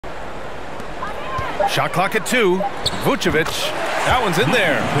Shot clock at 2. Vucevic. That one's in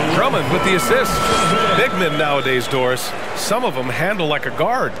there. Drummond with the assist. Big men nowadays, Doris. Some of them handle like a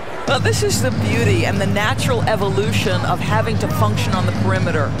guard. Well, this is the beauty and the natural evolution of having to function on the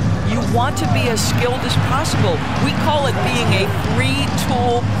perimeter. You want to be as skilled as possible. We call it being a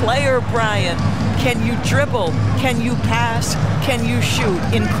three-tool player, Brian. Can you dribble? Can you pass? Can you shoot?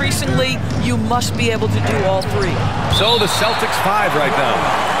 Increasingly, you must be able to do all three. So the Celtics 5 right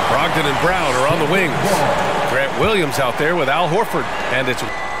now. Brogdon and Brown are on the wings. Grant Williams out there with Al Horford. And it's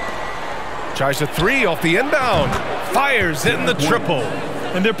tries a 3 off the inbound. Fires in the triple.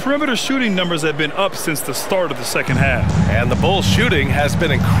 And their perimeter shooting numbers have been up since the start of the second half. And the Bulls shooting has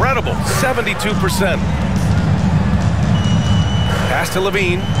been incredible, 72%. Pass to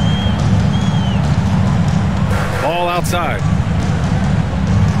Lavine. Ball outside.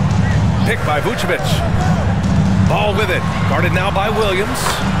 Picked by Vucevic. Ball with it. Guarded now by Williams.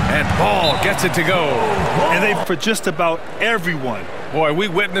 And Ball gets it to go. And they for just about everyone. Boy, we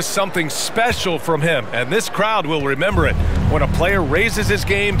witnessed something special from him, and this crowd will remember it. When a player raises his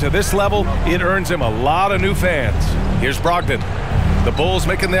game to this level, it earns him a lot of new fans. Here's Brogdon. The Bulls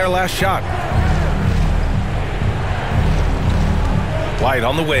making their last shot. White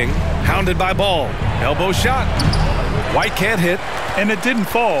on the wing, hounded by Ball. Elbow shot. White can't hit. And it didn't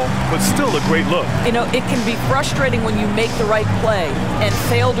fall, but still a great look. You know, it can be frustrating when you make the right play and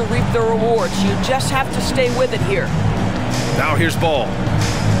fail to reap the rewards. You just have to stay with it here. Now here's Ball.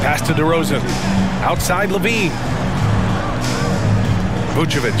 Pass to DeRozan. Outside Lavine.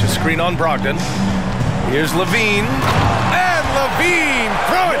 Vucevic, a screen on Brogdon. Here's Lavine. And Lavine,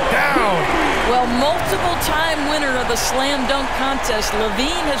 throw it down. Well, multiple-time winner of the slam dunk contest,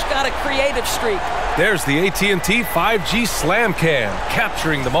 Lavine has got a creative streak. There's the AT&T 5G Slam Cam,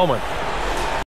 capturing the moment.